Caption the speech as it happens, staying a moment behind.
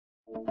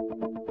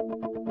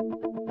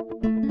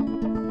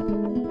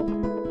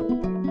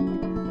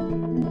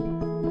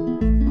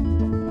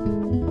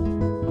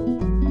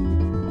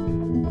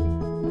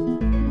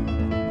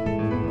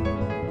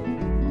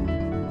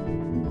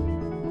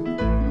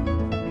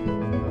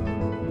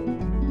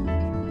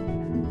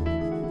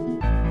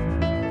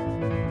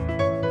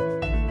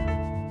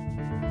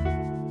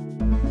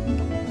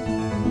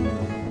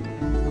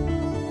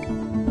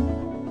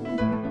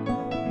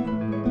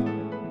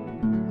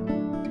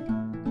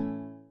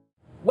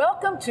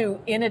Welcome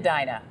to In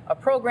Edina, a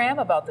program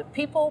about the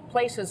people,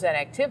 places, and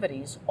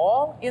activities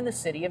all in the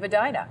city of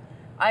Edina.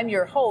 I'm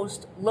your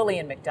host,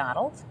 Lillian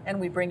McDonald, and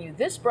we bring you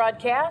this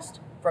broadcast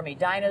from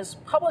Edina's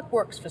Public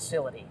Works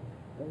facility,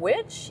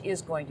 which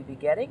is going to be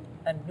getting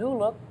a new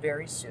look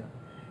very soon.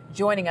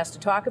 Joining us to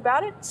talk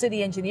about it,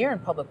 City Engineer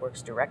and Public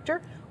Works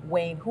Director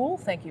Wayne Houle.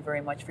 Thank you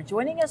very much for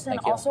joining us. And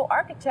also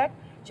architect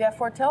Jeff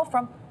Ortel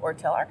from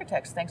Ortel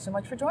Architects. Thanks so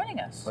much for joining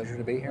us. Pleasure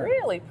to be here.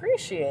 Really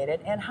appreciate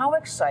it. And how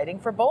exciting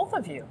for both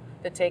of you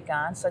to take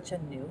on such a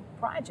new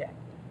project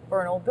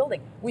for an old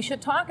building. We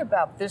should talk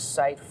about this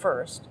site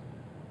first.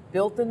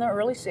 Built in the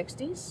early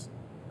 60s,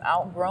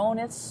 outgrown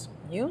its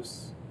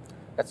use?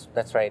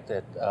 That's right.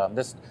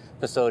 This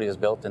facility was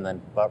built in the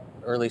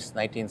early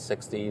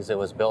 1960s. It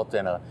was built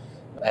in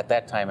at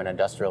that time, an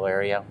industrial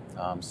area.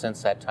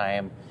 Since that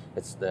time,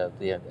 it's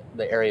the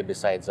area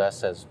besides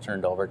us has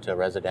turned over to a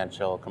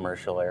residential,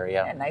 commercial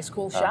area. Yeah, nice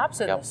cool shops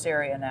in this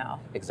area now.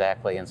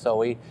 Exactly, and so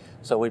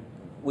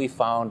we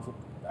found,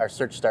 our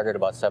search started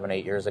about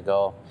 7-8 years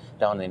ago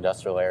down in the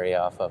industrial area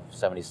off of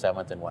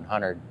 77th and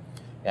 100,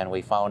 and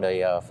we found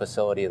a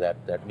facility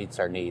that meets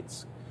our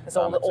needs. It's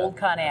the old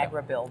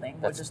ConAgra building.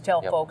 We'll just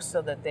tell folks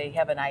so that they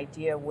have an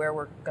idea where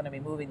we're going to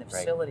be moving the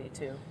facility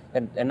to.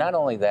 And not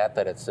only that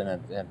it's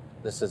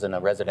this is in a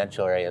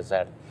residential area, is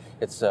that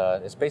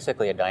it's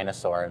basically a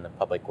dinosaur in the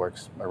public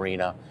works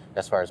arena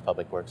as far as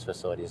public works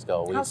facilities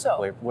go. How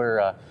so?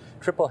 We're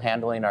triple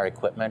handling our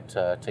equipment.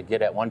 To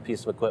get at one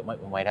piece of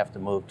equipment, we might have to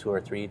move 2 or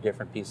 3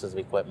 different pieces of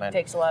equipment.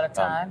 Takes a lot of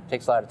time.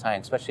 Takes a lot of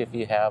time, especially if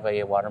you have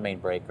a water main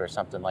break or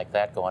something like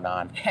that going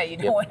on. Yeah, you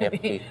don't want to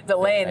be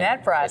delaying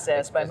that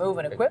process by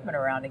moving equipment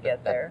around to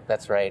get there.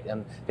 That's right.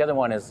 And the other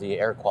one is the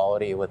air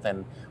quality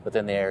within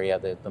the area.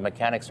 The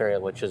mechanics area,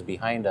 which is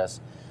behind us,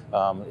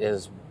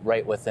 is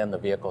right within the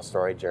vehicle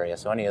storage area.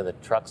 So any of the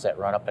trucks that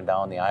run up and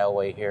down the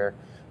aisleway here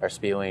are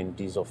spewing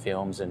diesel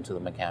fumes into the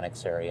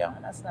mechanics area.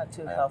 Oh, that's not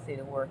too healthy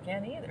to work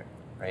in either.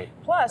 Right.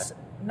 Plus,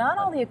 not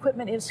all the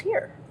equipment is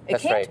here. It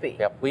That's can't right. be.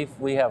 Yep.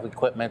 We have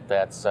equipment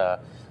that's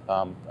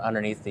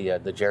underneath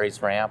the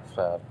Jerry's ramp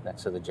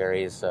next to the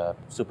Jerry's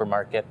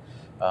supermarket,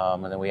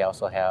 and then we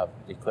also have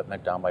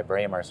equipment down by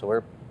Braemar.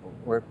 So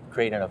we're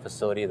creating a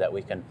facility that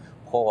we can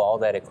pull all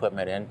that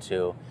equipment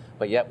into,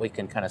 but yet we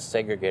can kind of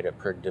segregate it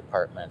per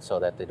department so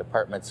that the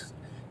departments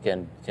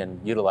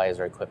can utilize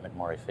our equipment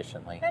more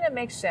efficiently. And it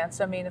makes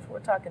sense. I mean, if we're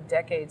talking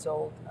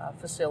decades-old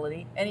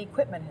facility, and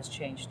equipment has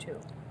changed too.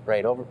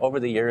 Right. Over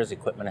the years,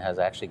 equipment has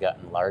actually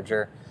gotten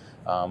larger.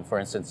 For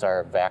instance,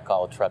 our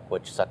backhaul truck,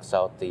 which sucks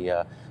out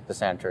the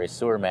sanitary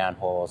sewer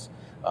manholes,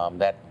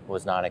 that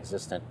was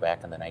non-existent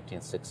back in the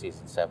 1960s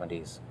and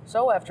 70s.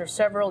 So after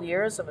several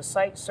years of a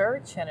site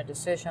search and a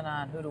decision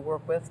on who to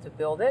work with to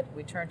build it,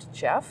 we turn to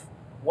Jeff.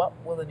 What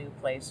will the new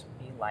place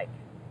be like?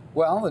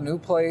 Well, the new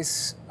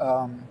place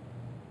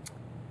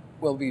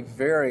will be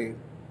very,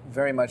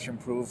 very much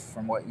improved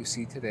from what you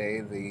see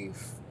today.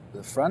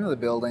 The front of the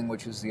building,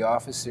 which is the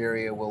office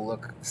area, will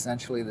look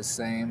essentially the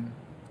same,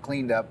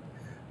 cleaned up,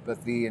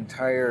 but the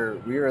entire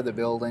rear of the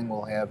building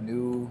will have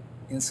new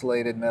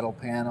insulated metal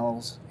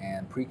panels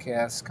and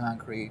precast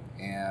concrete,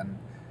 and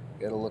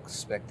it'll look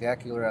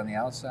spectacular on the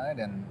outside,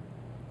 and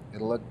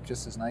it'll look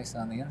just as nice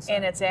on the inside.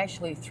 And it's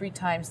actually 3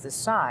 times the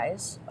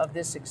size of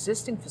this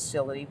existing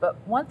facility. But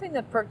one thing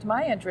that perked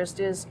my interest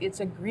is it's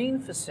a green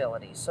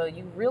facility. So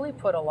you really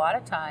put a lot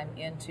of time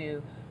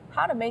into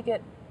how to make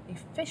it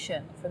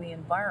efficient for the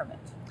environment.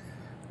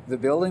 The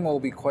building will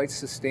be quite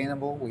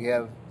sustainable. We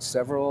have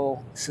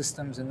several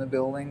systems in the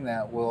building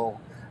that will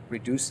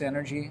reduce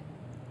energy,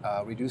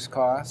 reduce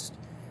cost.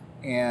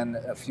 And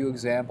a few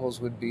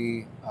examples would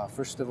be,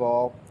 first of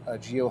all, a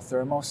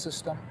geothermal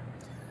system,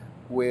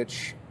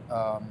 which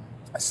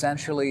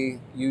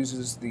essentially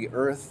uses the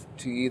earth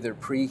to either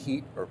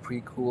preheat or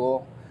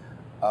pre-cool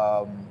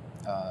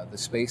the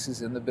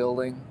spaces in the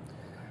building.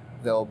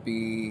 There'll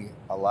be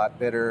a lot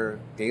better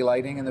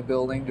daylighting in the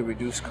building to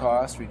reduce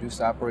cost, reduce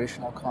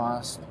operational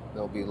cost.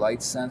 There'll be light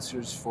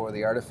sensors for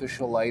the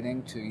artificial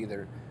lighting to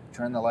either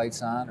turn the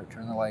lights on or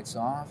turn the lights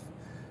off.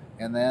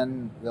 And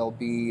then there'll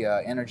be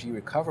energy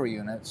recovery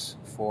units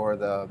for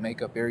the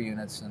makeup air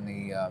units in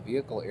the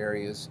vehicle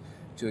areas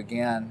to,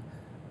 again,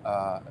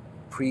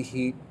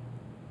 preheat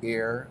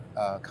air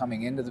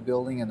coming into the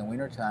building in the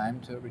wintertime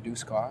to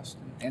reduce cost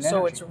and energy.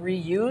 So it's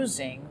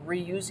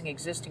reusing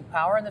existing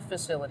power in the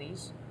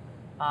facilities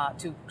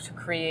to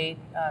create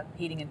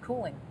heating and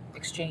cooling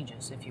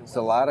exchanges, if you will. It's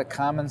a lot of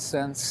common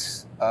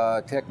sense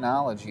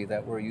technology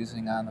that we're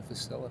using on the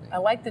facility. I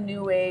like the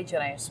new age,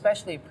 and I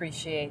especially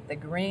appreciate the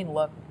green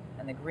look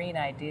and the green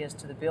ideas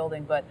to the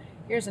building. But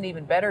here's an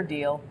even better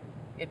deal.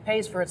 It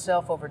pays for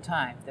itself over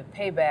time. The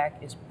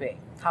payback is big.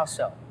 How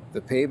so?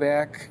 The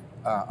payback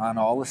on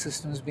all the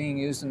systems being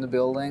used in the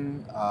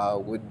building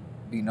would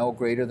be no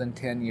greater than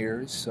 10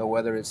 years. So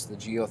whether it's the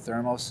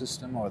geothermal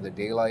system or the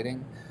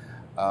daylighting,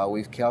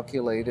 we've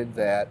calculated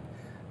that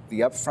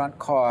the upfront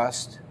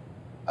cost,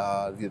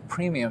 the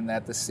premium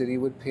that the city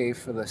would pay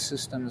for the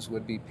systems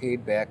would be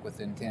paid back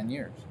within 10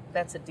 years.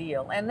 That's a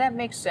deal. And that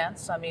makes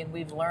sense. I mean,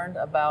 we've learned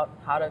about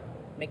how to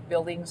make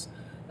buildings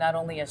not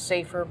only a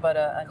safer, but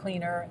a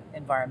cleaner,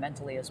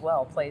 environmentally as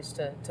well, place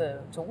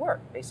to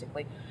work,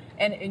 basically.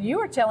 And you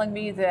were telling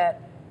me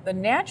that the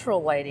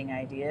natural lighting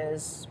idea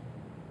is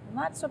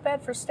not so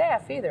bad for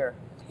staff either.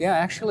 Yeah,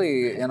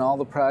 actually, in all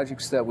the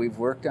projects that we've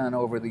worked on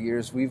over the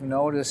years, we've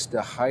noticed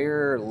a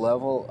higher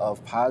level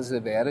of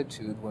positive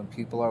attitude when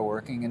people are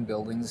working in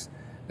buildings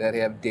that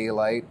have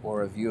daylight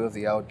or a view of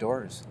the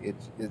outdoors.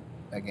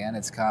 Again,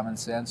 it's common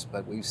sense,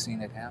 but we've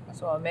seen it happen.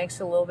 So it makes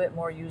it a little bit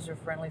more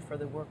user-friendly for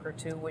the worker,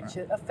 too, which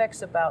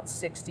affects about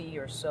 60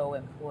 or so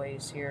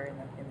employees here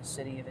in the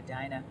city of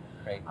Edina.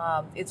 Right.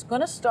 It's going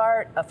to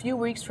start a few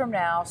weeks from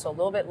now, so a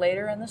little bit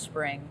later in the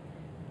spring.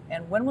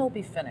 And when will it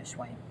be finished,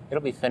 Wayne?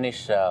 It'll be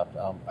finished,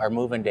 our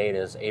move-in date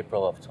is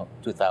April of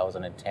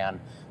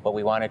 2010. What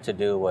we wanted to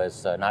do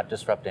was not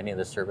disrupt any of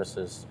the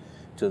services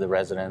to the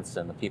residents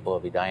and the people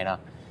of Edina.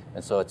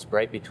 And so it's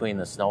right between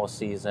the snow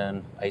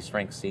season, ice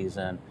rink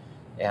season,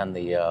 and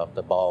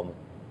the ball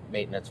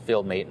maintenance,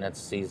 field maintenance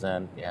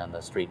season, and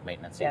the street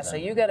maintenance season. Yeah, so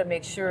you got to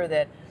make sure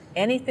that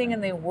anything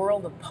in the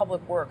world of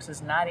public works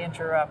is not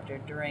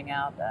interrupted during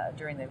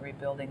the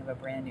rebuilding of a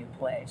brand new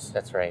place.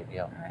 That's right,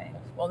 yeah. All right.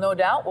 Well, no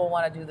doubt we'll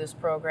want to do this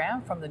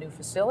program from the new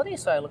facility,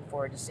 so I look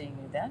forward to seeing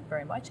you then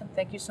very much. And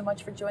thank you so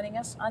much for joining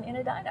us on In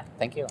Edina.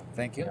 Thank you.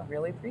 Thank you. I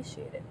really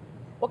appreciate it.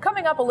 Well,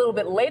 coming up a little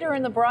bit later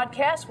in the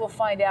broadcast, we'll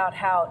find out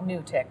how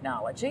new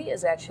technology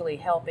is actually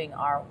helping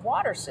our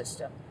water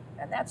system.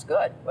 And that's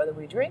good, whether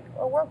we drink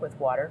or work with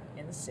water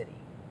in the city.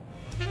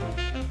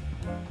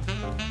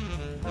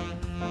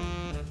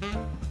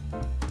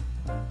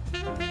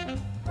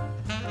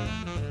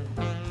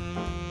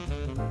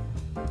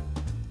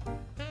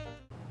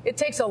 It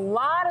takes a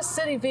lot of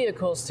city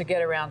vehicles to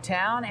get around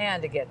town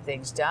and to get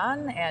things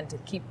done and to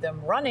keep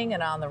them running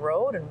and on the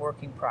road and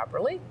working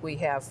properly. We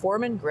have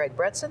Foreman Greg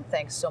Bretson.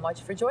 Thanks so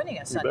much for joining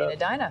us on In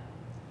Edina.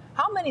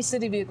 How many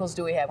city vehicles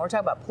do we have? We're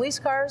talking about police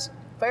cars,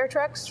 fire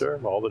trucks? Sure,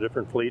 all the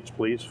different fleets,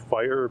 police,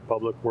 fire,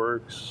 public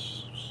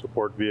works,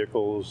 support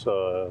vehicles,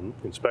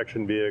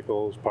 inspection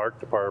vehicles, park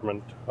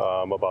department,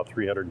 about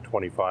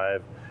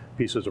 325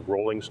 pieces of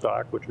rolling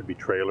stock, which would be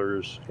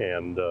trailers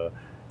and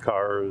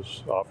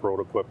cars, off-road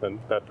equipment,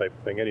 that type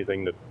of thing,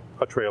 anything that,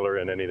 a trailer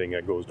and anything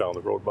that goes down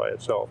the road by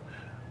itself.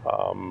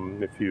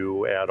 If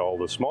you add all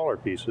the smaller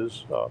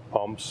pieces,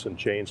 pumps and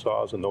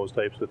chainsaws and those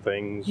types of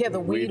things, yeah, the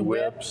weed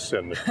whips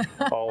and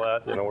all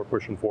that, we're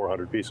pushing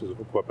 400 pieces of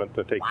equipment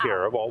to take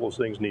care of. All those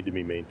things need to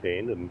be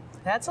maintained, and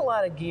that's a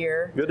lot of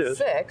gear to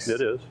fix.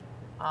 It is.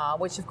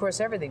 Which, of course,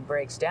 everything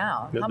breaks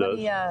down.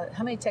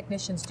 How many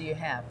technicians do you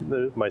have?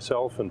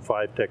 Myself and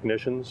 5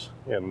 technicians,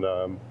 and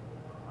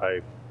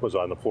I was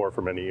on the floor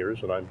for many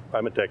years, and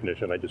I'm a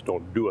technician. I just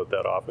don't do it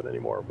that often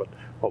anymore, but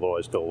although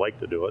I still like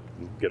to do it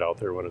and get out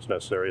there when it's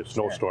necessary. A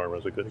snowstorm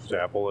is a good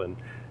example, and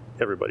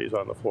everybody's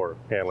on the floor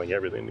handling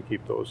everything to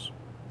keep those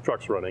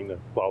trucks running to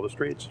plow the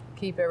streets.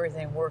 Keep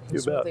everything working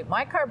smoothly.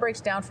 My car breaks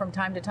down from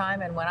time to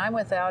time, and when I'm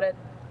without it,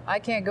 I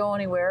can't go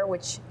anywhere,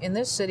 which in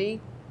this city,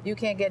 you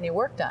can't get any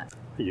work done.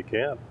 You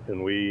can't,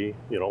 and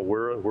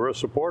we're a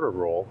supportive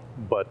role,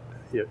 but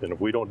and if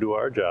we don't do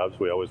our jobs,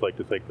 we always like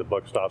to think the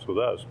buck stops with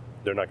us.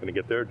 They're not going to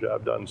get their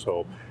job done,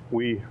 so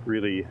we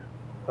really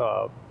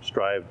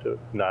strive to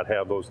not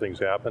have those things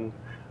happen.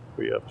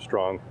 We have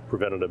strong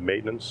preventative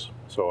maintenance,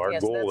 so our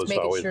goal is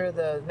always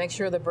make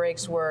sure the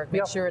brakes work,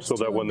 make sure it's so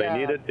that when they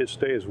need up. it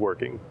stays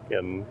working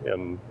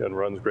and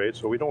runs great.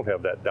 So we don't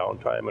have that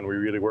downtime, and we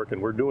really work,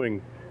 and we're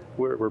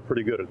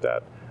pretty good at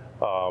that.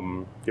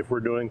 If we're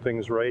doing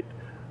things right,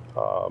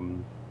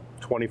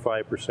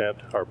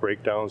 25% are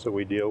breakdowns that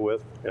we deal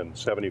with, and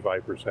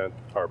 75%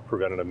 are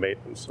preventative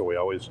maintenance. So we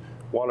always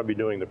want to be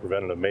doing the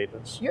preventative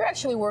maintenance. You're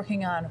actually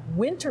working on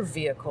winter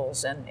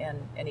vehicles and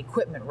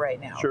equipment right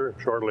now. Sure.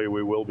 Shortly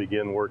we will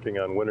begin working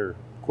on winter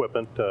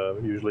equipment.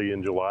 Usually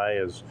in July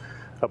is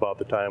about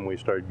the time we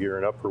start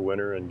gearing up for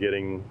winter and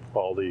getting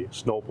all the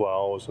snow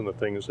plows and the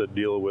things that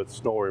deal with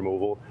snow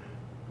removal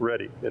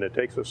ready. And it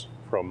takes us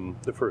from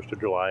the 1st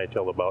of July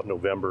till about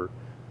November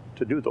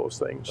to do those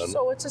things.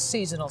 So it's a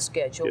seasonal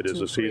schedule. It is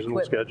a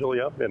seasonal schedule,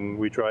 yep. And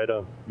we try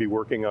to be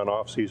working on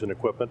off-season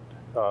equipment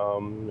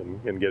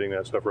and getting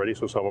that stuff ready.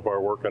 So some of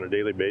our work on a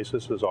daily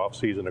basis is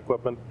off-season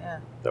equipment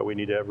that we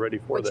need to have ready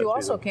for that season. But you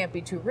also season. can't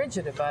be too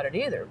rigid about it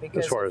either,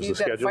 because as far if as you've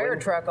got a fire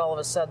truck all of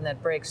a sudden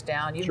that breaks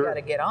down, you've got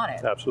to get on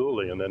it.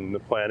 Absolutely. And then the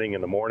planning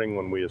in the morning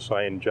when we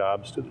assign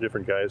jobs to the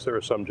different guys, there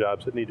are some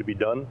jobs that need to be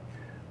done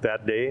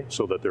that day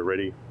so that they're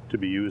ready to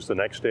be used the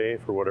next day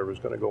for whatever's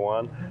going to go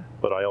on.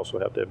 But I also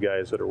have to have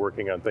guys that are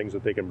working on things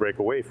that they can break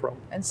away from.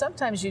 And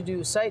sometimes you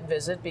do site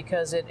visit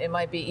because it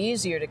might be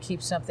easier to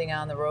keep something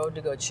on the road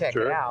to go check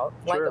it out,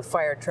 like a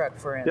fire truck,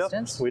 for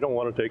instance. Yep. We don't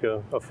want to take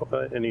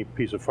any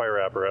piece of fire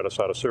apparatus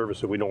out of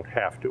service if we don't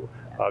have to.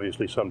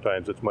 Obviously,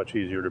 sometimes it's much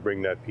easier to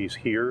bring that piece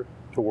here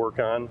to work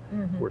on.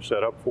 We're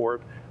set up for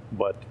it.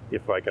 But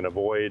if I can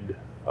avoid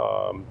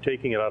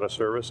taking it out of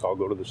service, I'll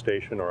go to the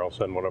station, or I'll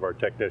send one of our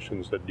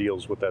technicians that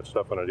deals with that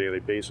stuff on a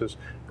daily basis,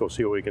 go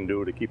see what we can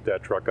do to keep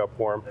that truck up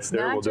for them. It's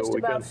not just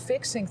about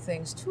fixing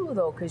things too,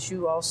 though, because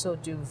you also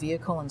do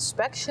vehicle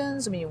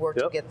inspections. I mean, you work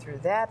to get through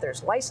that.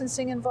 There's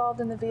licensing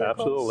involved in the vehicles.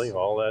 Absolutely.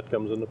 All that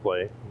comes into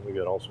play. We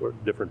got all sorts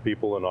of different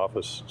people in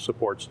office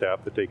support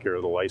staff that take care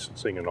of the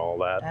licensing and all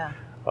that. Yeah.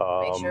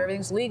 Make sure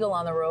everything's legal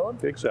on the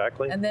road.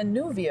 Exactly. And then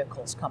new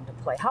vehicles come to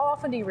play. How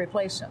often do you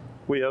replace them?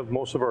 We have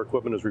most of our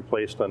equipment is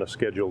replaced on a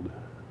scheduled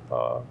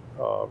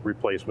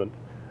replacement,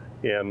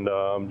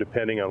 and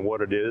depending on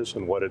what it is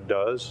and what it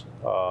does,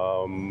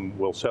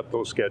 we'll set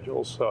those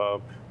schedules.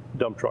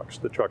 Dump trucks,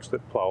 the trucks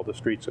that plow the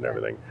streets and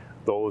everything,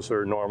 those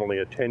are normally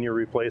a 10-year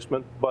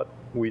replacement, but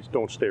we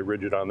don't stay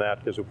rigid on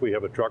that, because if we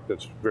have a truck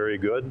that's very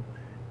good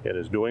and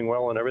is doing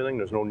well and everything,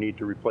 there's no need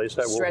to replace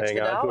that. We'll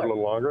hang on to it a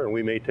little longer, and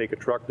we may take a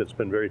truck that's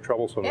been very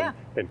troublesome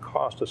and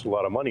cost us a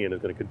lot of money and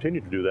is going to continue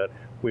to do that.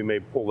 We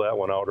may pull that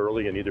one out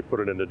early and either put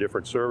it into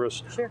different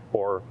service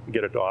or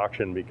get it to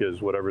auction,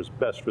 because whatever's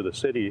best for the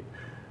city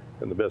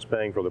and the best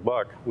bang for the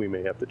buck, we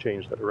may have to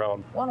change that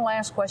around. One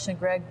last question,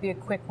 Greg, be a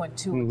quick one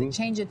too. With the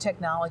change in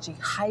technology,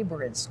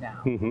 hybrids now,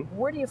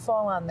 where do you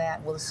fall on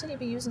that? Will the city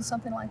be using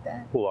something like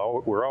that?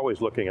 Well, we're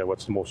always looking at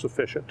what's the most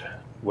efficient,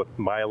 what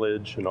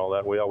mileage and all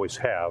that. We always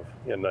have,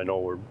 and I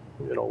know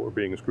we're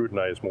being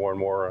scrutinized more and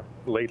more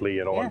lately.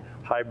 On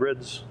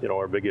hybrids.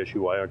 Our big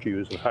issue: why aren't you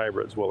using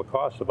hybrids? Well, the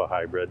cost of a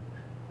hybrid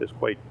is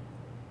quite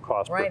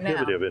cost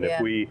prohibitive, and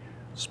if we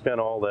spend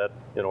all that,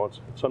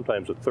 it's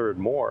sometimes a third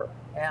more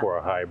for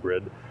a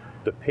hybrid.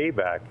 The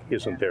payback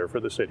isn't there for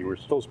the city. We're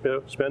still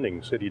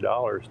spending city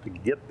dollars to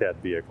get that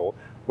vehicle,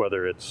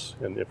 whether it's,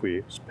 and if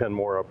we spend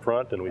more up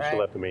front and we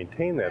still have to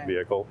maintain that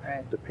vehicle,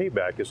 the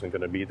payback isn't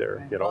going to be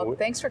there. Well,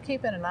 thanks for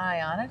keeping an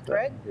eye on it,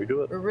 Greg. You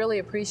do it. We really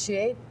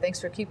appreciate. Thanks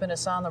for keeping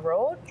us on the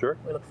road. Sure.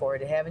 We look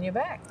forward to having you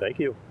back. Thank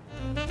you.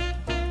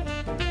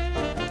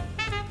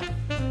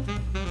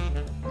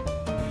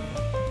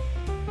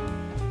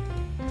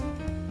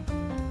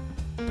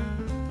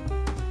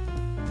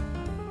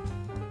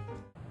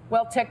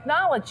 Well,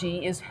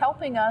 technology is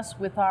helping us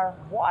with our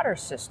water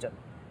system.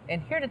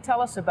 And here to tell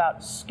us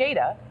about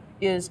SCADA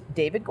is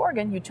David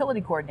Gorgon,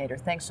 Utility Coordinator.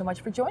 Thanks so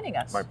much for joining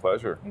us. My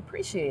pleasure. We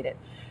appreciate it.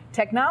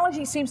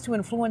 Technology seems to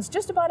influence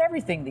just about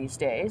everything these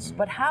days,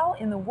 but how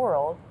in the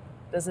world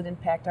does it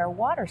impact our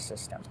water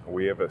system?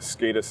 We have a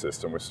SCADA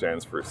system, which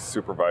stands for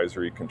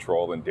Supervisory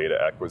Control and Data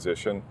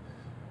Acquisition.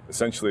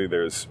 Essentially,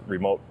 there's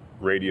remote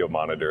radio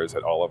monitors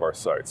at all of our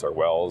sites, our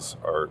wells,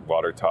 our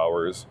water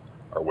towers,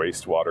 our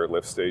wastewater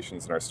lift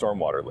stations, and our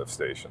stormwater lift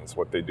stations.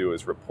 What they do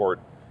is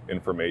report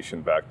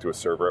information back to a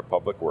server at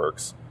Public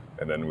Works,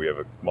 and then we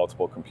have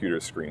multiple computer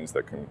screens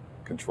that can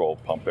control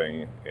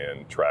pumping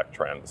and track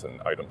trends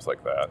and items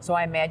like that. So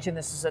I imagine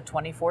this is a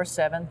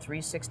 24/7,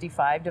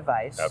 365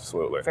 device.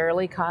 Absolutely.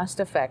 Fairly cost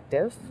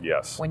effective.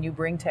 Yes. When you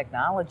bring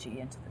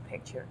technology into the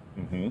picture.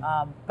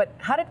 But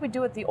how did we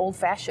do it the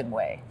old-fashioned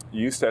way?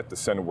 You used to have to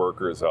send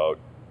workers out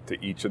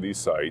to each of these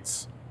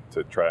sites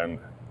to try and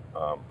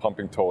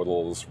pumping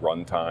totals,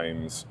 run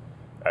times,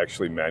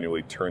 actually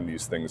manually turn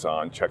these things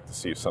on, check to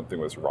see if something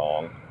was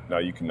wrong. Now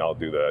you can now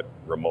do that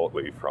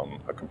remotely from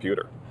a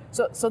computer.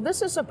 So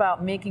this is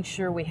about making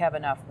sure we have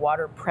enough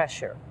water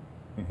pressure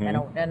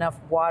and enough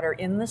water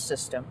in the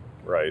system,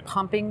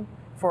 pumping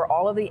for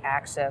all of the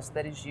access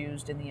that is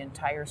used in the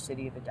entire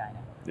city of Edina.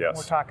 Yes.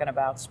 We're talking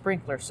about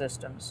sprinkler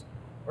systems.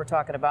 We're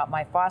talking about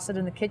my faucet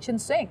in the kitchen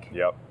sink.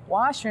 Yep.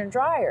 Washer and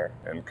dryer.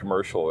 And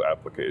commercial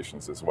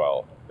applications as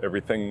well.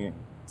 Everything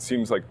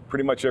seems like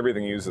pretty much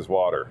everything uses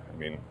water. I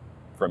mean,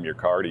 from your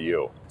car to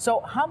you. So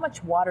how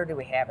much water do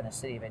we have in the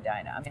city of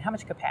Edina? I mean, how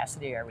much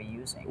capacity are we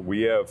using?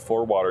 We have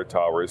 4 water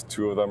towers.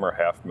 2 of them are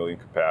 500,000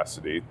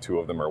 capacity. 2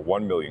 of them are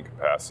 1 million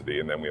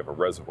capacity. And then we have a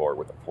reservoir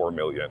with a 4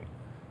 million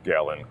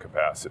gallon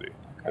capacity,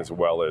 as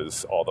well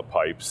as all the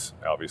pipes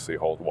obviously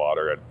hold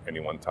water at any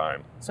one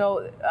time.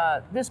 So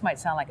this might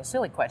sound like a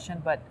silly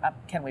question, but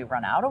can we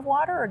run out of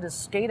water, or does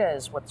SCADA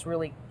is what's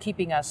really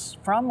keeping us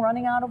from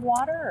running out of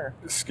water?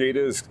 Or?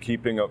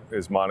 SCADA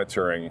is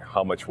monitoring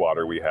how much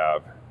water we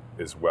have,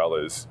 as well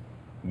as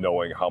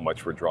knowing how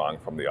much we're drawing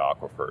from the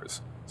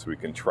aquifers, so we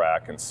can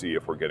track and see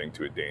if we're getting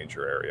to a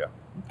danger area.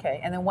 Okay,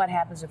 and then what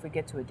happens if we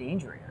get to a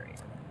danger area?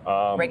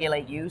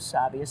 Regulate use,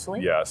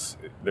 obviously. Yes,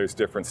 there's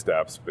different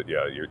steps, but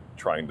yeah, you're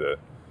trying to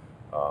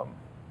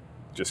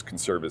just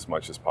conserve as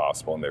much as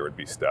possible, and there would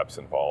be steps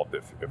involved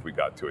if we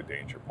got to a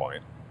danger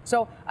point.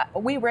 So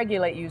we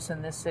regulate use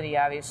in this city,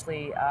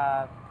 obviously,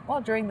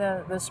 during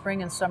the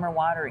spring and summer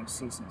watering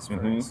seasons,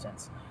 for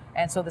instance.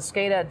 And so the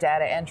SCADA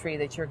data entry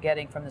that you're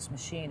getting from this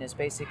machine is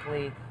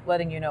basically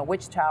letting you know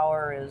which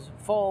tower is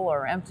full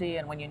or empty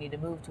and when you need to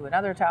move to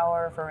another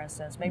tower, for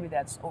instance. Maybe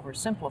that's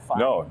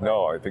oversimplifying.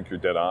 No, I think you're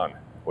dead on.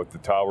 What the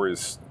tower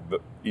is,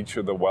 each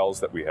of the wells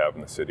that we have in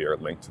the city are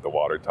linked to the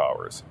water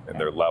towers, and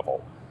they're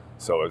level.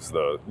 So as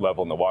the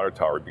level in the water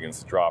tower begins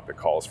to drop, it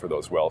calls for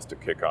those wells to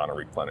kick on and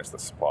replenish the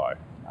supply.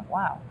 Oh,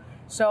 wow.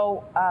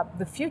 So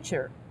the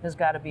future has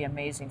got to be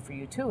amazing for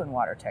you too in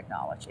water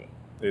technology.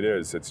 It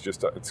is.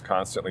 It's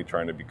constantly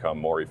trying to become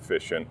more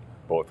efficient,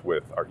 both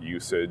with our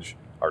usage,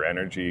 our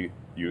energy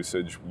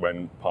usage,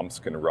 when pumps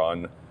can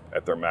run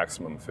at their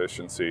maximum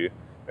efficiency,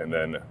 and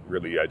then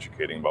really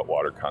educating about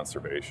water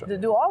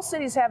conservation. Do all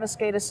cities have a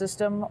SCADA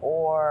system,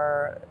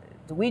 or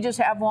do we just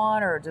have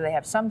one, or do they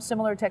have some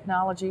similar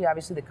technology?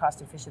 Obviously, the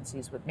cost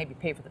efficiencies would maybe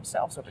pay for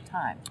themselves over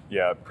time.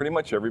 Yeah, pretty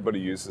much everybody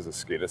uses a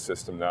SCADA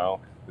system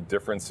now. The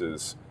difference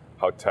is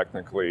how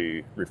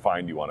technically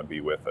refined you want to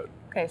be with it.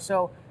 Okay,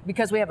 so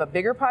because we have a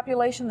bigger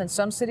population than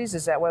some cities,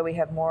 is that why we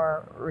have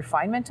more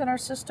refinement in our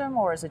system,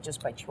 or is it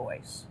just by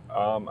choice?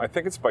 I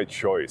think it's by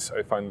choice.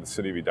 I find the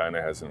city of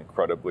Edina has an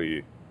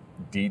incredibly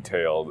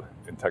detailed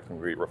and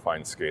technically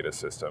refined SCADA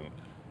system.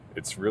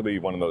 It's really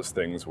one of those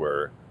things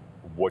where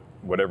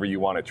whatever you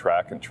want to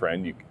track and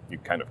trend, you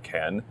kind of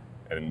can,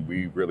 and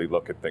we really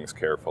look at things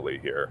carefully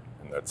here,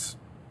 and that's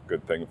a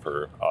good thing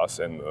for us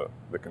and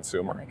the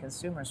consumer. And the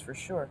consumers, for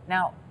sure.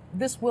 Now,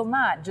 this will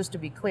not, just to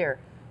be clear,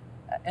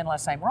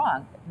 unless I'm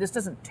wrong, this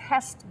doesn't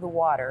test the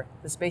water.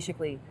 This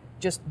basically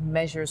just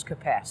measures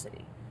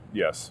capacity.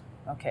 Yes.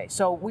 Okay,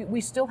 so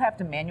we still have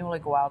to manually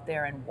go out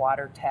there and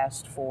water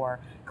test for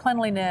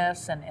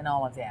cleanliness and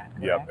all of that,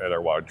 correct? Yep, at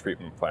our water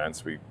treatment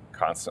plants, we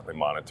constantly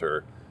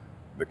monitor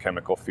the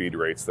chemical feed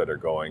rates that are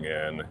going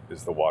in.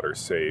 Is the water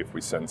safe?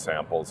 We send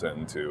samples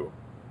into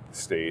the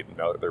state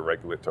and other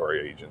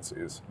regulatory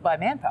agencies. By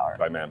manpower?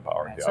 By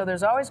manpower, right. Yeah. So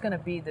there's always going to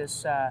be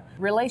this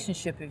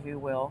relationship, if you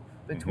will,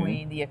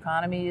 between the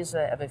economies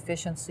of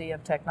efficiency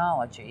of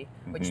technology,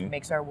 which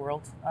makes our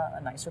world a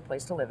nicer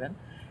place to live in,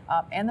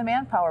 and the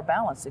manpower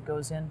balance that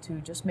goes into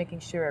just making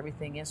sure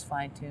everything is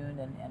fine-tuned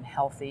and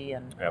healthy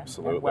and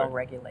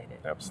well-regulated.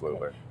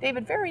 Absolutely. Okay.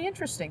 David, very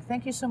interesting.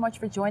 Thank you so much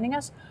for joining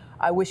us.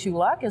 I wish you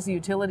luck as the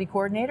utility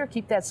coordinator.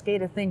 Keep that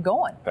SCADA thing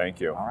going.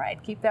 Thank you. All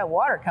right. Keep that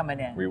water coming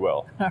in. We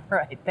will. All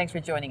right. Thanks for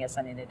joining us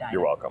on In Edina.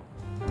 You're welcome.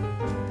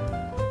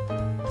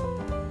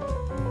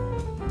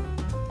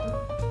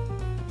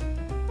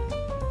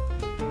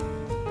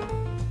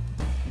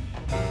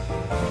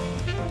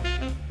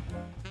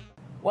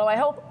 Well, I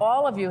hope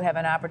all of you have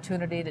an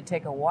opportunity to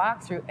take a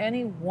walk through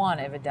any one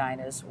of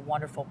Edina's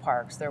wonderful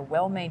parks. They're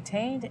well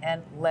maintained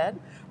and led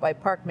by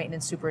Park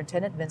Maintenance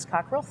Superintendent Vince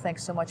Cockrell.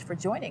 Thanks so much for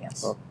joining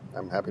us. Well,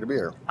 I'm happy to be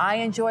here. I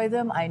enjoy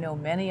them. I know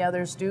many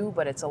others do,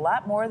 but it's a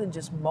lot more than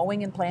just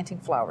mowing and planting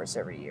flowers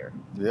every year.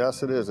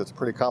 Yes, it is. It's a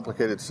pretty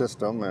complicated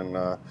system, and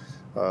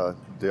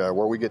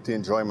where we get the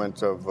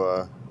enjoyment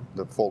of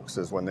the folks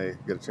is when they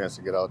get a chance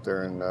to get out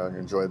there and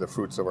enjoy the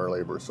fruits of our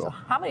labor. So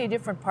how many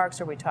different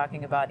parks are we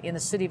talking about in the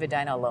city of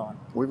Edina alone?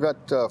 We've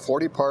got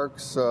 40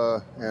 parks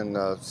and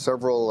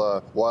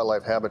several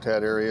wildlife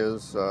habitat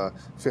areas,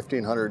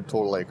 1,500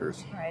 total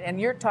acres. All right, and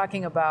you're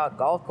talking about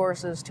golf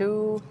courses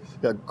too?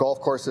 Yeah, golf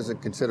courses are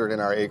considered in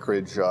our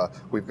acreage.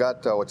 We've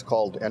got what's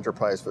called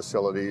enterprise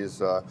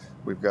facilities.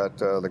 We've got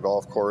the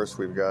golf course,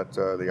 we've got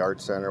the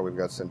art center, we've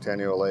got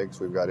Centennial Lakes,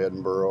 we've got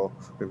Edinburgh,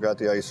 we've got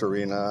the ice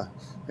arena,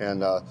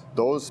 and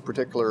those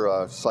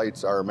particular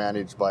sites are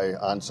managed by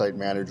on-site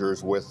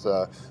managers with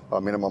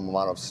a minimum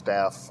amount of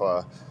staff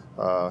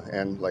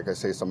and, like I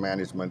say, some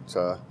management.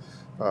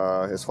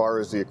 As far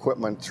as the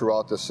equipment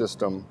throughout the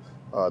system,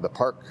 the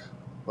park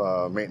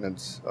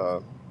maintenance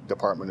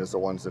department is the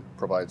ones that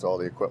provides all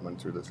the equipment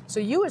through this. So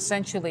you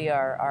essentially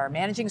are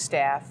managing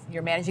staff,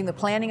 you're managing the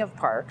planning of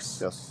parks.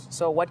 Yes.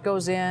 So what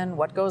goes in,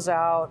 what goes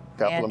out,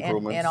 capital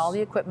improvements. And all the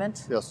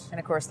equipment. Yes. And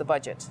of course the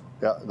budget.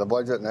 Yeah, the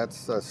budget, and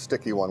that's a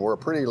sticky one. We're a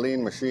pretty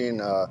lean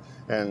machine,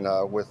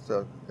 and with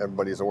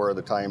everybody's aware of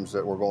the times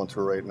that we're going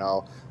through right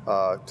now,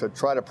 to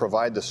try to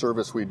provide the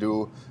service we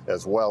do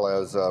as well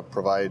as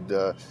provide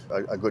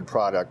a good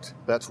product,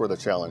 that's where the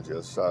challenge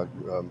is.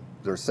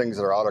 There's things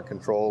that are out of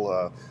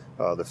control.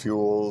 The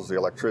fuels, the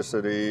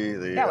electricity,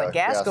 the when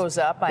gas goes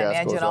up, I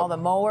imagine all the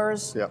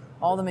mowers, yep.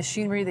 all the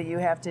machinery that you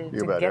have to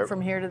get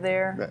from here to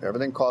there.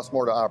 Everything costs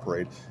more to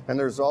operate, and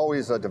there's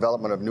always a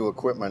development of new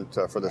equipment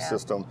for the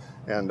system,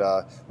 and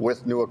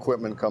with new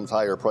equipment comes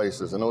higher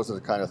prices, and those are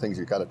the kind of things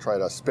you got to try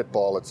to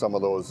spitball at some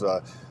of those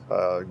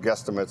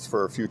guesstimates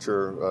for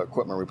future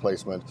equipment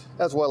replacement,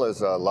 as well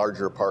as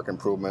larger park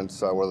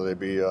improvements, whether they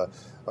be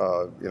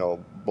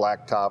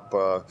blacktop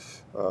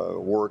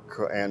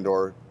work and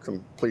or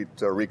complete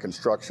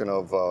reconstruction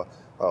of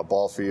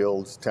ball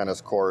fields, tennis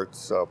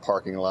courts,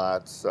 parking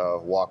lots,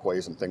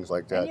 walkways, and things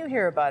like that. And you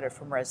hear about it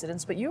from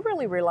residents, but you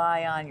really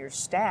rely on your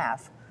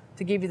staff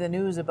to give you the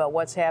news about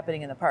what's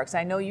happening in the parks.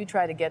 I know you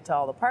try to get to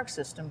all the park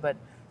system, but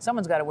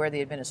someone's got to wear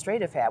the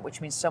administrative hat, which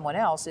means someone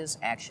else is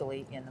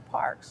actually in the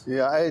parks.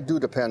 Yeah, I do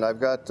depend. I've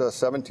got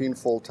 17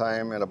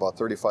 full-time and about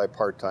 35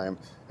 part-time,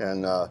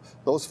 and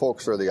those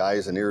folks are the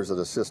eyes and ears of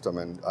the system,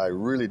 and I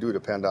really do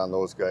depend on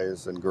those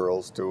guys and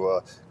girls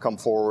to come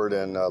forward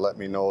and let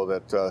me know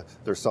that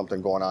there's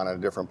something going on in a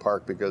different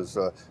park, because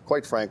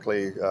quite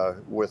frankly,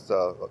 with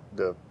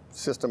the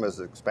system as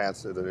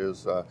expansive it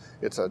is,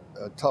 it's a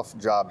tough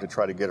job to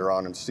try to get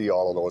around and see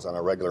all of those on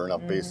a regular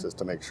enough basis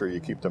to make sure you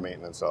keep the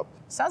maintenance up.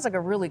 Sounds like a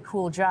really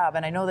cool job,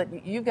 and I know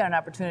that you've got an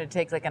opportunity to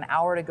take like an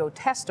hour to go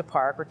test a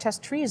park or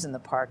test trees in the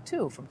park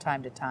too from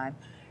time to time,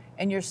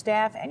 and your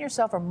staff and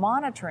yourself are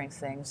monitoring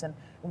things. And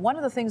one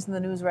of the things in the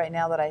news right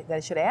now that I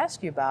should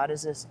ask you about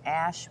is this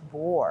ash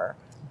borer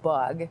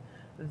bug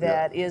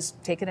that is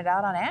taking it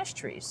out on ash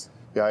trees.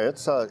 Yeah,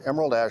 it's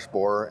emerald ash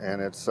borer,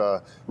 and it's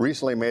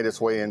recently made its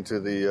way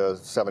into the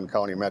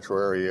 7-county metro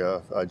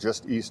area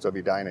just east of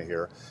Edina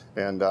here.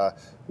 And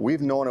we've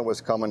known it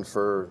was coming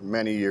for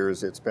many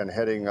years. It's been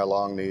heading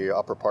along the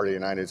upper part of the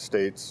United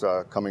States,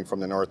 coming from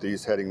the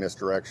northeast, heading this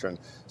direction.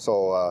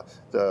 So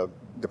the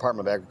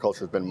Department of Agriculture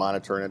has been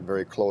monitoring it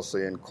very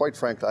closely, and quite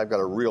frankly, I've got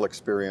a real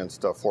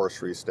experienced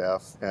forestry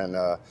staff, and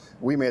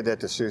we made that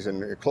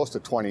decision close to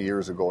 20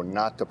 years ago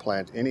not to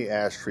plant any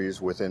ash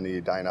trees within the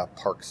Edina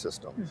park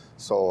system.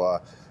 So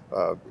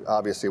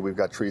obviously we've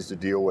got trees to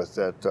deal with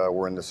that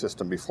were in the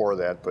system before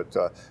that,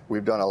 but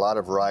we've done a lot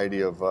of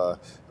variety of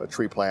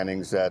tree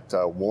plantings that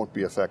won't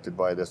be affected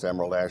by this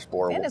emerald ash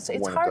borer. And it's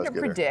hard to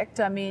predict.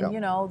 I mean, you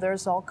know,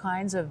 there's all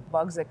kinds of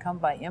bugs that come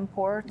by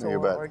import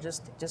or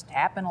just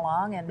happen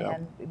along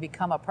and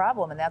become a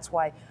problem, and that's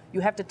why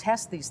you have to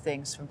test these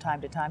things from time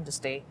to time to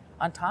stay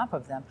on top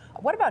of them.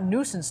 What about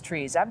nuisance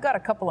trees? I've got a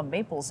couple of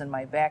maples in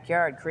my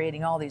backyard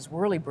creating all these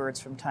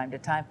whirlybirds from time to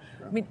time.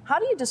 I mean, how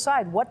do you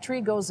decide what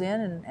tree goes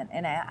in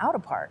and out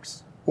of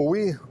parks? Well,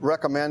 we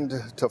recommend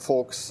to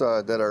folks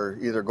that are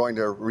either going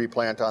to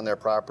replant on their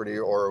property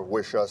or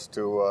wish us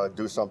to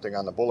do something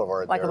on the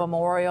boulevard. Like a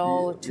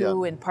memorial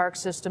in park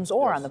systems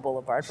or on the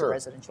boulevard for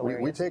residential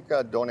areas. We take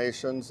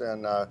donations,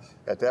 and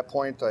at that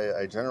point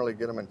I generally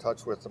get them in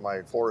touch with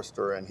my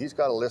forester, and he's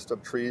got a list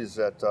of trees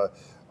that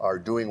are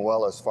doing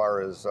well as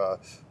far as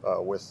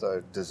with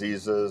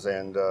diseases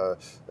and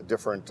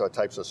different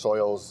types of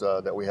soils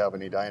that we have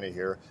in Edina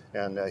here.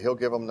 And he'll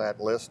give them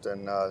that list,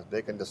 and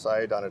they can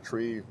decide on a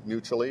tree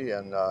mutually,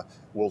 and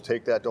we'll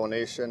take that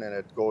donation, and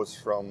it goes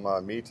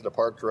from me to the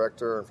park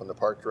director, and from the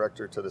park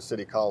director to the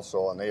city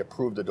council, and they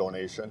approve the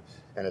donation.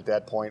 And at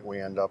that point, we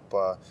end up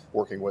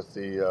working with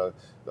the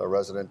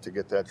resident to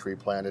get that tree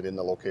planted in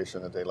the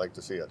location that they'd like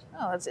to see it.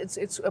 Oh,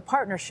 it's a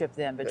partnership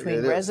then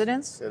between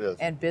residents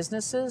and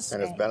businesses.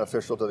 And it's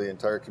beneficial to the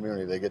entire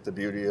community. They get the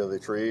beauty of the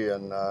tree,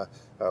 and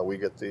we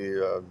get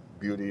the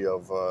beauty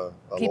of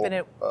keeping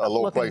it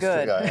low-priced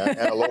good.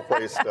 and a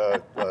low-priced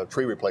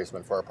tree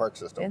replacement for our park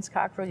system. Vince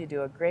Cockrell, you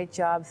do a great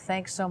job.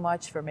 Thanks so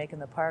much for making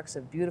the parks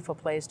a beautiful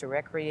place to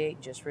recreate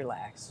and just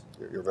relax.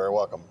 You're very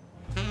welcome.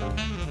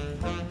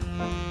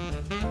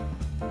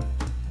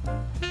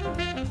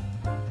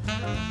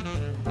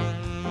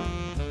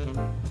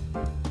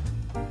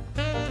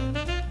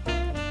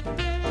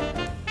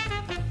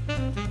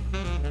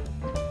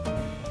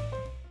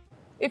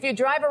 If you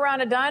drive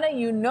around Edina,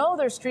 you know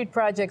there's street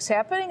projects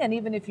happening, and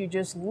even if you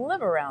just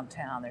live around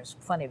town, there's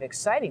plenty of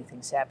exciting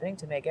things happening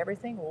to make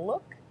everything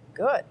look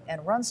good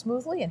and run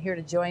smoothly. And here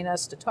to join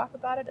us to talk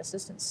about it,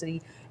 Assistant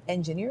City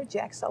Engineer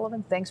Jack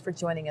Sullivan. Thanks for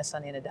joining us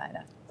on In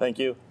Edina. Thank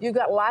you. You've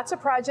got lots of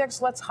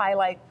projects. Let's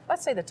highlight,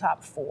 let's say, the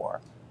top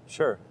 4.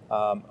 Sure.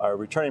 Our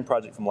returning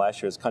project from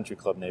last year is Country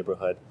Club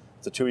neighborhood.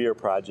 It's a 2-year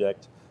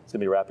project. It's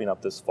going to be wrapping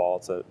up this fall.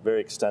 It's a very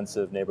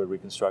extensive neighborhood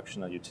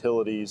reconstruction of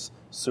utilities,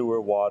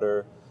 sewer,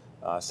 water,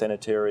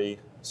 sanitary,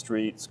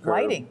 streets,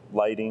 curb,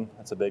 lighting.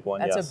 That's a big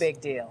one. That's a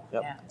big deal.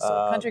 Yep. Yeah.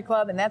 So Country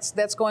Club, and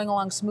that's going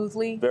along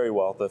smoothly. Very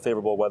well. The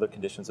favorable weather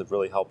conditions have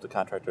really helped the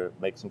contractor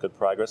make some good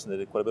progress, and they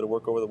did quite a bit of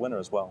work over the winter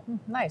as well.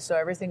 Nice. So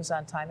everything's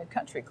on time at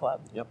Country Club.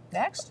 Yep.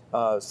 Next.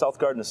 South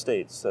Garden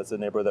Estates. That's a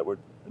neighborhood that we're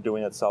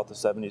doing at south of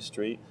 70th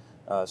Street.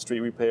 Street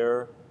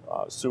repair,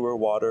 sewer,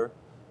 water,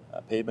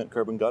 pavement,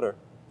 curb and gutter.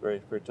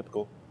 Very, very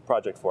typical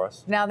project for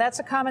us. Now that's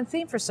a common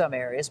theme for some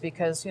areas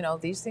because, you know,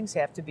 these things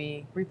have to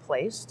be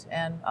replaced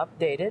and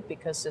updated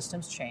because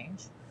systems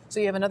change. So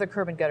you have another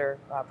curb and gutter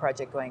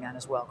project going on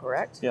as well,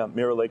 correct? Yeah,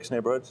 Mirror Lakes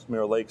neighborhood.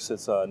 Mirror Lakes,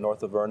 it's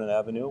north of Vernon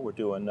Avenue. We're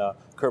doing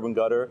curb and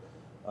gutter,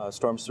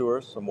 storm sewer,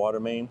 some water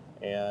main,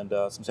 and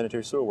some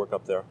sanitary sewer work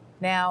up there.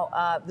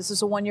 Now, this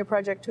is a 1-year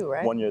project too,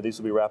 right? 1 year. These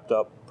will be wrapped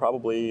up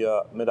probably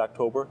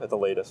mid-October at the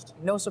latest.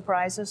 No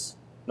surprises?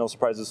 No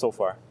surprises so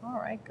far. All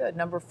right, good.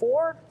 Number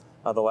 4?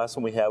 The last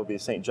one we have would be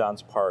St.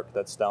 John's Park.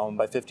 That's down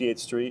by 58th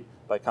Street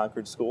by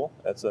Concord School.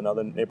 That's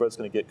another neighborhood that's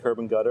going to get curb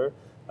and gutter,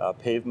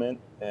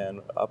 pavement, and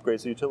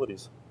upgrades to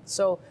utilities.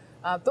 So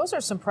those are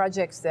some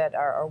projects that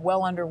are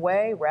well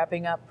underway,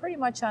 wrapping up pretty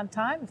much on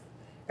time, if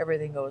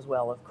everything goes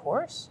well, of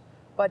course.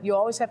 But you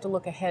always have to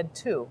look ahead,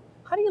 too.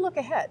 How do you look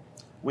ahead?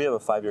 We have a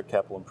 5-year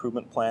capital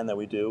improvement plan that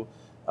we do.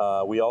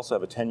 We also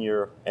have a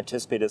 10-year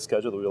anticipated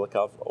schedule that we look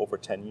out for over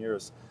 10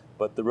 years.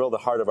 But the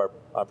heart of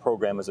our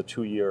program is a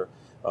 2-year.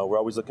 We're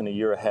always looking a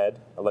year ahead,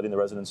 letting the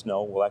residents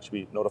know. We'll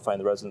actually be notifying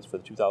the residents for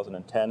the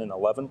 2010 and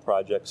 11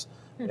 projects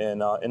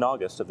in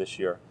August of this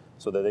year,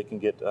 so that they can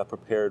get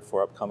prepared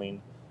for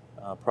upcoming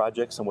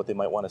projects and what they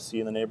might want to see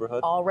in the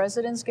neighborhood. All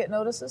residents get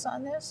notices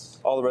on this?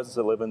 All the residents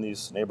that live in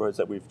these neighborhoods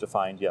that we've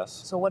defined,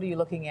 yes. So what are you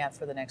looking at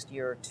for the next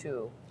year or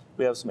two?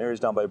 We have some areas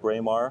down by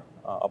Braemar,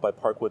 up by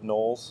Parkwood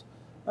Knolls.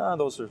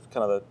 Those are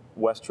kind of the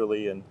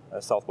westerly and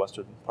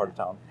southwestern part of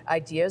town.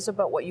 Ideas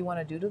about what you want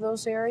to do to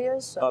those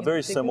areas?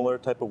 Very similar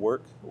type of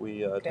work.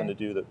 We tend to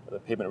do the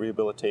pavement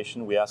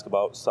rehabilitation. We ask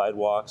about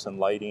sidewalks and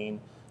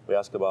lighting. We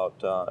ask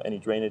about any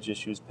drainage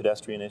issues,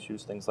 pedestrian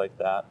issues, things like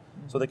that.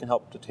 So they can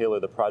help to tailor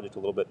the project a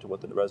little bit to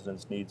what the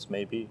residents' needs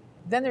may be.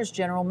 Then there's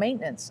general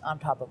maintenance on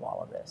top of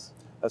all of this.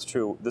 That's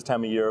true. This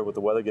time of year, with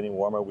the weather getting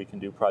warmer, we can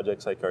do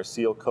projects like our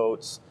seal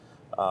coats.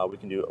 We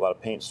can do a lot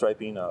of paint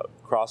striping,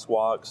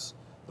 crosswalks,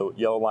 the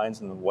yellow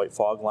lines and the white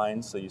fog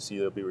lines, so you see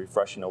they'll be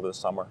refreshing over the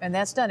summer. And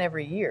that's done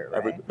every year,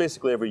 right?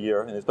 Basically every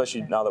year, and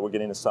especially now that we're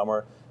getting to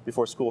summer.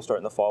 Before school starts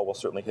in the fall, we'll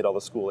certainly hit all the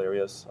school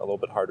areas a little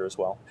bit harder as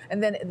well.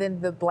 And then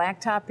the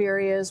blacktop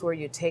areas where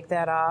you take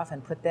that off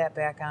and put that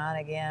back on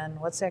again,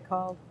 what's that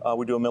called?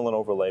 We do a mill and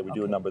overlay. We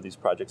do a number of these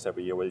projects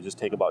every year where you just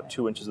take about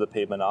 2 inches of the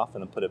pavement off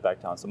and then put it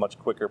back down. It's a much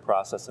quicker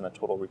process than a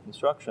total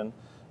reconstruction.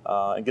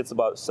 And gets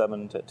about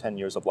 7 to 10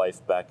 years of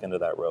life back into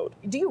that road.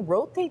 Do you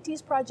rotate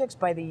these projects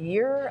by the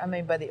year? I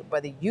mean, by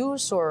the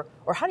use, or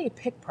how do you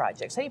pick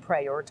projects? How do you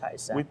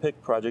prioritize them? We pick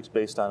projects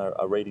based on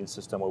a rating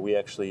system where we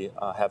actually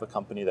have a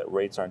company that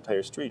rates our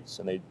entire streets,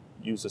 and they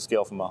use a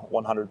scale from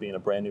 100 being a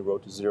brand new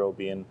road to 0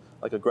 being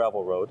like a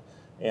gravel road.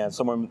 And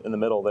somewhere in the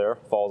middle there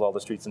falls all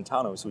the streets in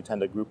town, and so we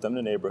tend to group them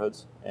to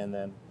neighborhoods and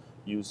then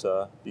use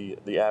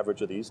the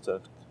average of these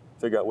to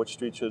figure out which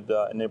street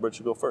a neighborhood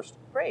should go first.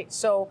 Great.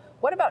 So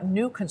what about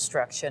new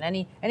construction?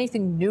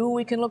 Anything new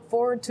we can look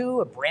forward to?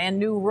 A brand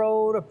new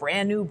road, a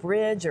brand new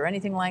bridge, or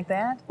anything like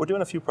that? We're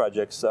doing a few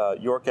projects.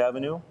 York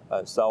Avenue,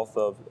 south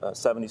of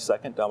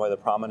 72nd, down by the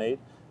promenade.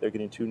 They're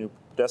getting 2 new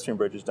pedestrian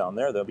bridges down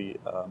there. They'll be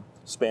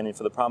spanning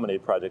for the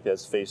promenade project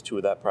as phase 2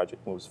 of that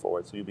project moves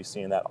forward. So you'll be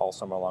seeing that all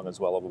summer long as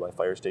well over by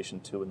Fire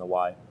Station 2 and the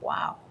Y.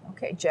 Wow.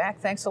 Okay, Jack,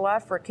 thanks a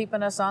lot for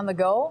keeping us on the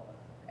go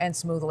and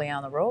smoothly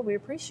on the road. We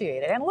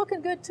appreciate it. And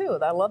looking good, too.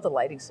 I love the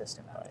lighting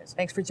system out there.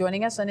 Thanks for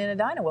joining us on In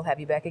Edina. We'll have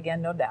you back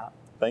again, no doubt.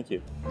 Thank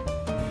you.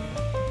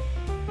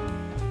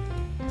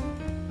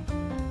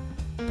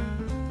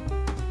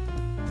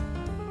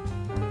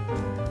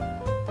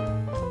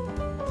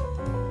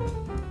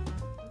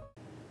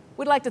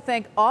 We'd like to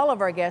thank all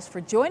of our guests for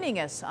joining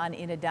us on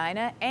In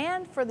Edina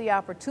and for the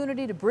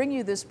opportunity to bring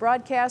you this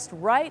broadcast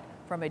right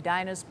from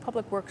Edina's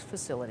Public Works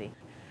facility.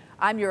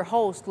 I'm your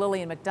host,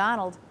 Lillian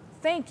McDonald.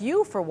 Thank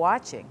you for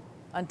watching.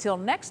 Until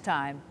next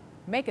time,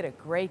 make it a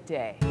great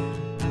day.